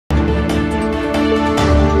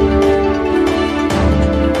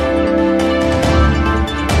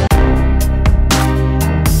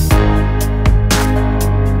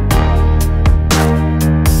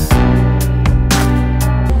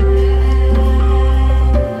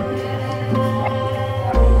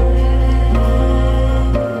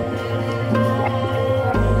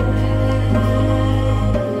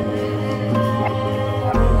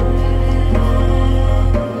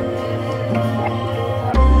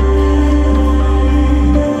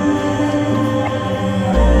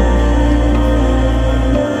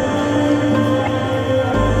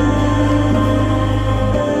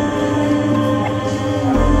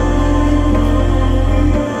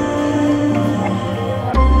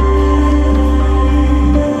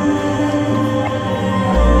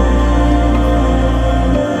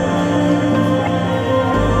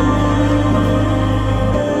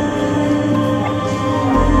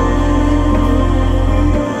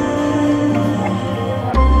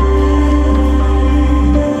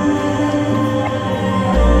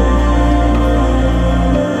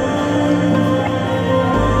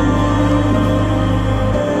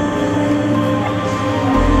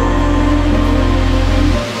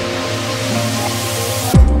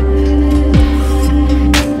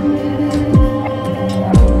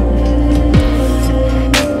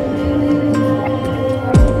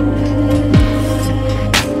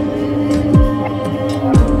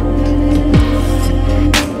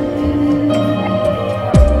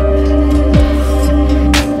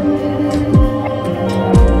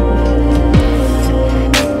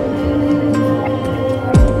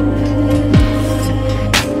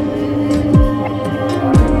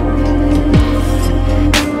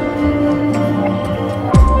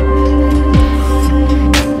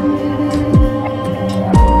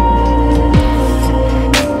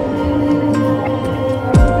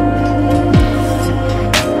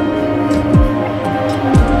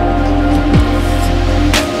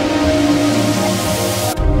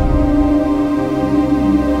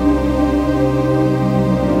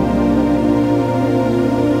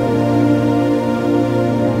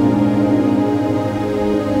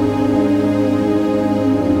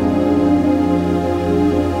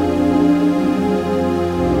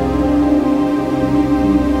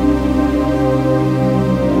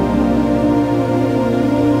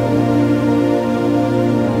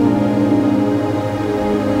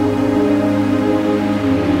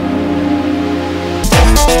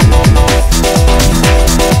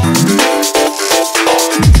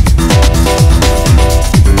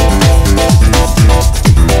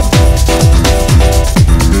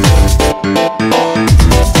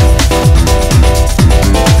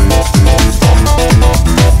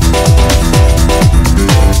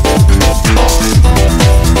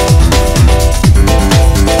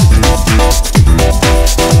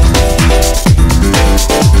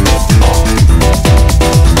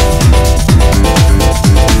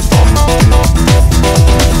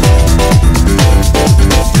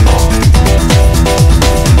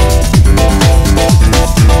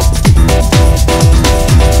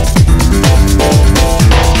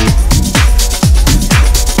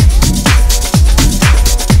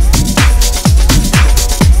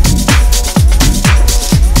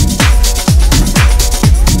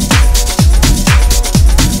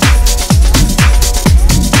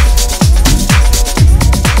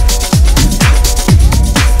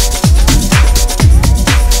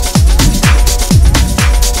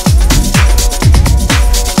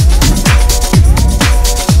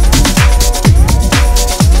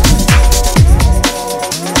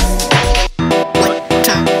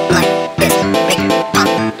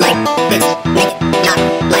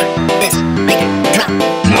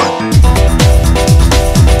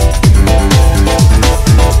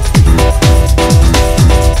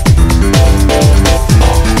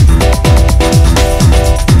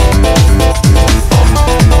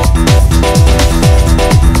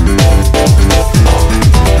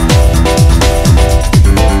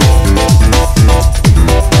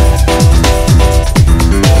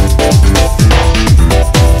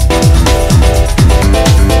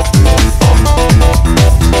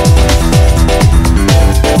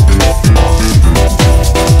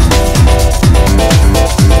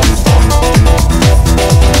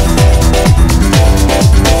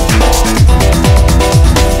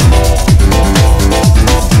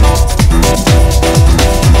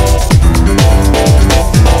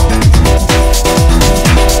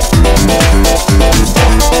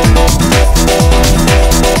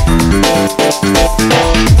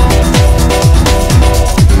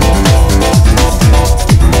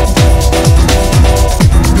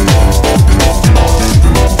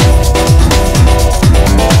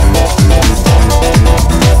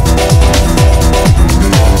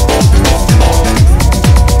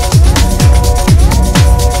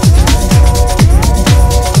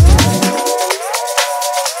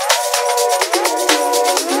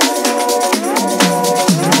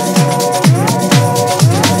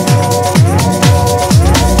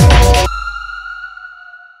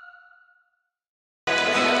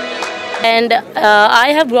and I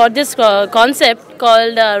have brought this concept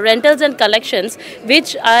called rentals and collections, which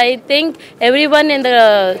I think everyone in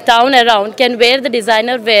the town around can wear the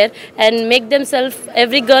designer wear and make themselves,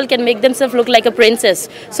 every girl can make themselves look like a princess.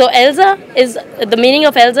 So ELZA is, the meaning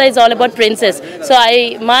of ELZA is all about princess. So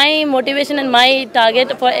my motivation and my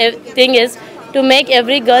target for thing is to make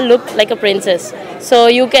every girl look like a princess. So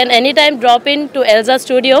you can anytime drop in to ELZA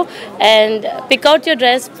studio and pick out your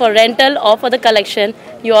dress for rental or for the collection.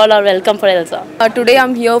 You all are welcome for ELZA. Today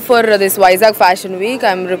I'm here for this Vizag Fashion Week.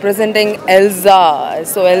 I'm representing ELZA.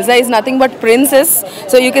 So ELZA is nothing but princess.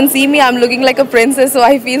 So you can see me, I'm looking like a princess. So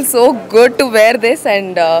I feel so good to wear this.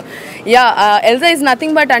 And ELZA is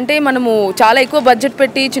nothing but ante manamu chala ekku budget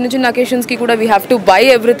petti chinna occasions ki kuda we have to buy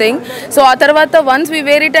everything. So aa tarvata once we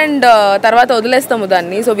wear it and tarvata odilestamu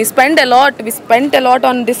danni. So we spent a lot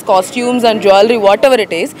on this costumes and jewelry, whatever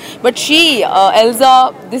it is. But ELZA,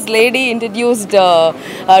 this lady introduced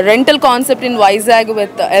rental concept in Vizag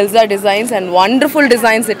with ELZA designs, and wonderful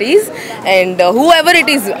designs it is. And whoever it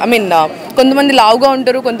is, I mean, kontamandi lauga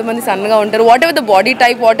untaru, kontamandi sannaga untaru, whatever the body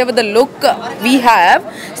type, whatever the look we have,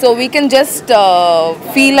 so we can just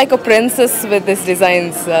feel like a princess with these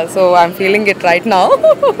designs. So I'm feeling it right now.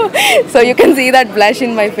 So you can see that blush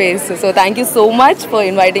in my face. So thank you so much for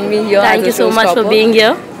inviting me here. Thank you so much for being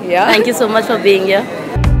here. Yeah. Thank you so much for being here.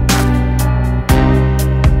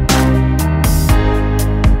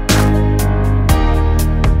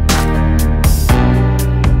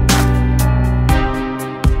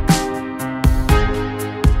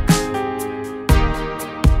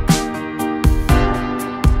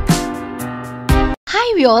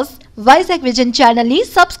 Hi viewers, Vizag vision channel ని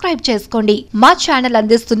subscribe చేసుకోండి. మా channel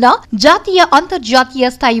అందిస్తున్న జాతీయ అంతర్జాతీయ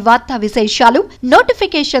స్థాయి వార్తా విశేషాలు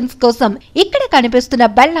notifications కోసం ఇక్కడ కనిపిస్తున్న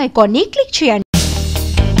బెల్ ఐకాన్ ని క్లిక్ చేయండి.